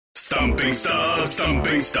Stumping Stubbs,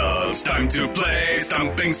 Stumping Stubbs. Time to play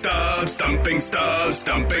Stumping Stubbs, Stumping Stubbs,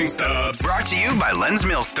 Stumping Stubbs. Brought to you by Lens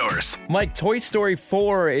Mill Stores. Mike, Toy Story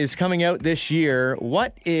 4 is coming out this year.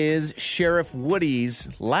 What is Sheriff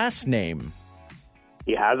Woody's last name?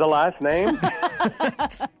 He has a last name?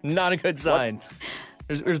 Not a good sign.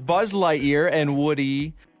 There's Buzz Lightyear and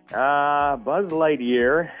Woody. Buzz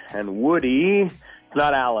Lightyear and Woody. It's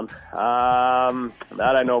not Alan.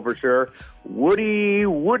 That I know for sure. Woody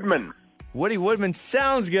Woodman. Woody Woodman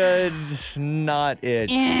sounds good. Not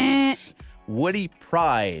it. Woody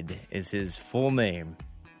Pride is his full name.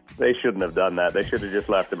 They shouldn't have done that. They should have just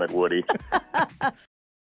left him at Woody.